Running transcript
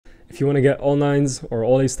If you want to get all nines or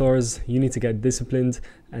all A stars, you need to get disciplined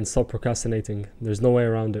and stop procrastinating. There's no way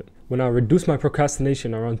around it. When I reduced my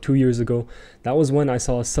procrastination around 2 years ago, that was when I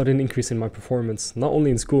saw a sudden increase in my performance, not only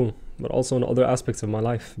in school, but also in other aspects of my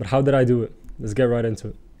life. But how did I do it? Let's get right into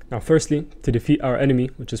it. Now, firstly, to defeat our enemy,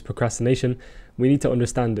 which is procrastination, we need to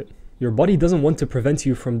understand it. Your body doesn't want to prevent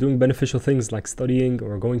you from doing beneficial things like studying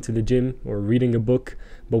or going to the gym or reading a book,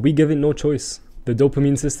 but we give it no choice. The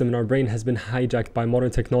dopamine system in our brain has been hijacked by modern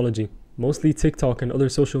technology, mostly TikTok and other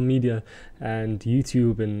social media and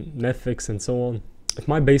YouTube and Netflix and so on. If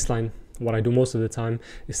my baseline, what I do most of the time,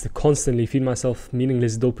 is to constantly feed myself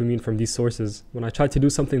meaningless dopamine from these sources, when I try to do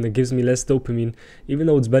something that gives me less dopamine, even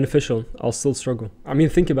though it's beneficial, I'll still struggle. I mean,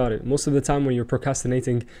 think about it. Most of the time when you're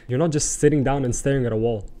procrastinating, you're not just sitting down and staring at a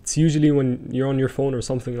wall. It's usually when you're on your phone or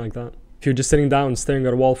something like that. If you're just sitting down staring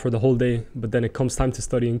at a wall for the whole day, but then it comes time to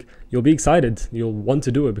studying, you'll be excited. You'll want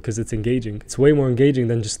to do it because it's engaging. It's way more engaging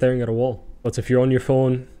than just staring at a wall. But if you're on your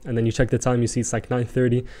phone and then you check the time, you see it's like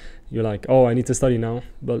 9:30, you're like, oh, I need to study now,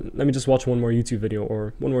 but let me just watch one more YouTube video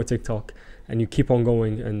or one more TikTok, and you keep on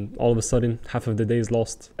going, and all of a sudden half of the day is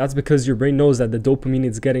lost. That's because your brain knows that the dopamine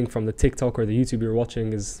it's getting from the TikTok or the YouTube you're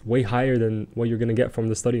watching is way higher than what you're going to get from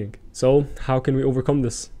the studying. So how can we overcome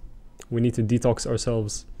this? We need to detox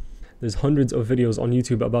ourselves. There's hundreds of videos on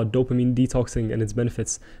YouTube about dopamine detoxing and its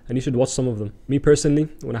benefits, and you should watch some of them. Me personally,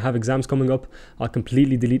 when I have exams coming up, I'll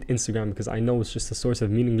completely delete Instagram because I know it's just a source of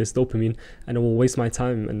meaningless dopamine and it will waste my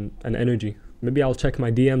time and energy. Maybe I'll check my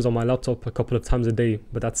DMs on my laptop a couple of times a day,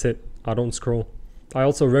 but that's it. I don't scroll. I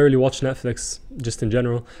also rarely watch Netflix, just in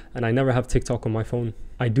general, and I never have TikTok on my phone.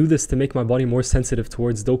 I do this to make my body more sensitive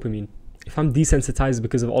towards dopamine. If I'm desensitized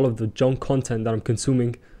because of all of the junk content that I'm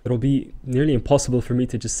consuming, it'll be nearly impossible for me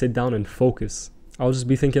to just sit down and focus. I'll just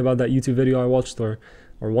be thinking about that YouTube video I watched or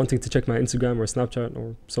wanting to check my Instagram or Snapchat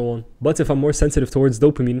or so on. But if I'm more sensitive towards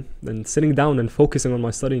dopamine, then sitting down and focusing on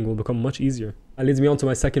my studying will become much easier. That leads me on to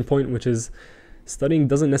my second point, which is studying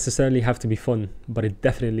doesn't necessarily have to be fun, but it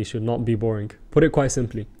definitely should not be boring. Put it quite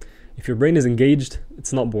simply, if your brain is engaged,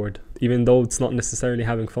 it's not bored, even though it's not necessarily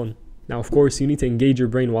having fun. Now, of course, you need to engage your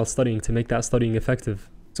brain while studying to make that studying effective.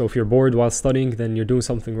 So if you're bored while studying, then you're doing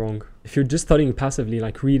something wrong. If you're just studying passively,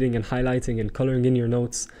 like reading and highlighting and coloring in your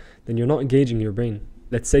notes, then you're not engaging your brain.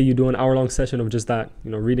 Let's say you do an hour-long session of just that,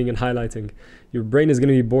 reading and highlighting. Your brain is going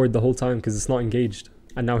to be bored the whole time because it's not engaged.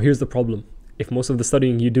 And now here's the problem. If most of the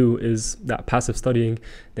studying you do is that passive studying,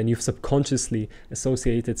 then you've subconsciously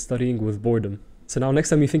associated studying with boredom. So now next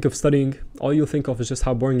time you think of studying, all you'll think of is just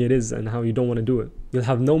how boring it is and how you don't want to do it. You'll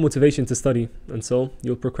have no motivation to study, and so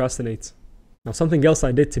you'll procrastinate. Now, something else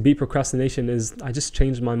I did to beat procrastination is I just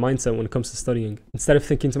changed my mindset when it comes to studying. Instead of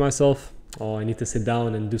thinking to myself, oh, I need to sit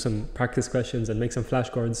down and do some practice questions and make some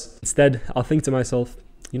flashcards, instead, I'll think to myself,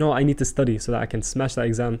 I need to study so that I can smash that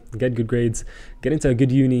exam, get good grades, get into a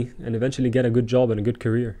good uni, and eventually get a good job and a good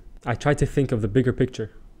career. I try to think of the bigger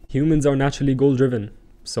picture. Humans are naturally goal-driven.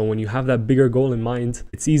 So when you have that bigger goal in mind,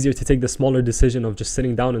 it's easier to take the smaller decision of just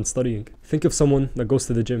sitting down and studying. Think of someone that goes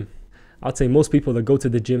to the gym. I'd say most people that go to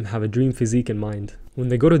the gym have a dream physique in mind. When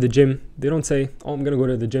they go to the gym, they don't say, oh, I'm going to go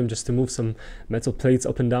to the gym just to move some metal plates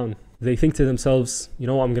up and down. They think to themselves, I'm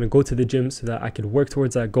going to go to the gym so that I could work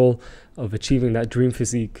towards that goal of achieving that dream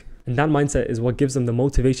physique. And that mindset is what gives them the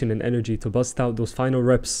motivation and energy to bust out those final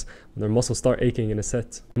reps when their muscles start aching in a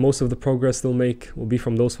set. Most of the progress they'll make will be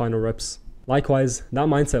from those final reps. Likewise, that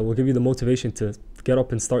mindset will give you the motivation to get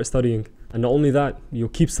up and start studying. And not only that, you'll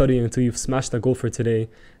keep studying until you've smashed that goal for today,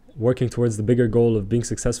 working towards the bigger goal of being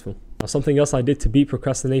successful. Now, something else I did to beat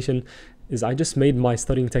procrastination is I just made my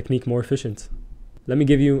studying technique more efficient. Let me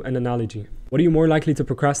give you an analogy. What are you more likely to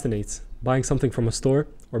procrastinate? Buying something from a store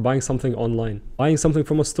or buying something online? Buying something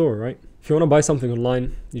from a store, right? If you want to buy something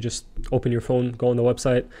online, you just open your phone, go on the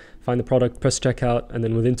website, find the product, press checkout, and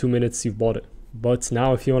then within 2 minutes, you've bought it. But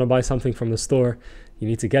now if you want to buy something from the store, you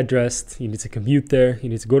need to get dressed, you need to commute there, you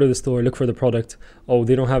need to go to the store, look for the product. Oh,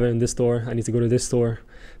 they don't have it in this store, I need to go to this store,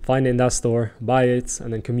 find it in that store, buy it,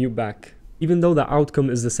 and then commute back. Even though the outcome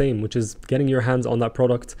is the same, which is getting your hands on that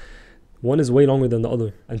product, one is way longer than the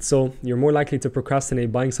other. And so you're more likely to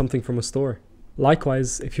procrastinate buying something from a store.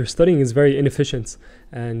 Likewise, if your studying is very inefficient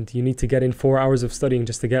and you need to get in 4 hours of studying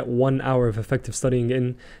just to get 1 hour of effective studying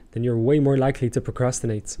in, then you're way more likely to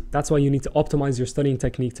procrastinate. That's why you need to optimize your studying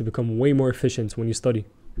technique to become way more efficient when you study,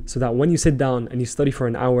 so that when you sit down and you study for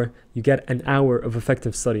an hour, you get an hour of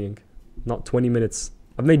effective studying, not 20 minutes.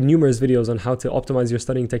 I've made numerous videos on how to optimize your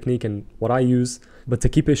studying technique and what I use, but to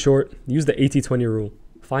keep it short, use the 80-20 rule.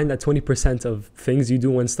 Find that 20% of things you do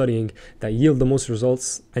when studying that yield the most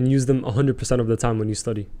results and use them 100% of the time when you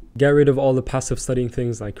study. Get rid of all the passive studying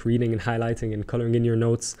things like reading and highlighting and coloring in your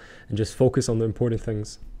notes, and just focus on the important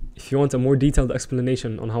things. If you want a more detailed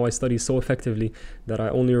explanation on how I study so effectively that I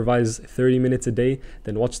only revise 30 minutes a day,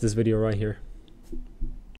 then watch this video right here.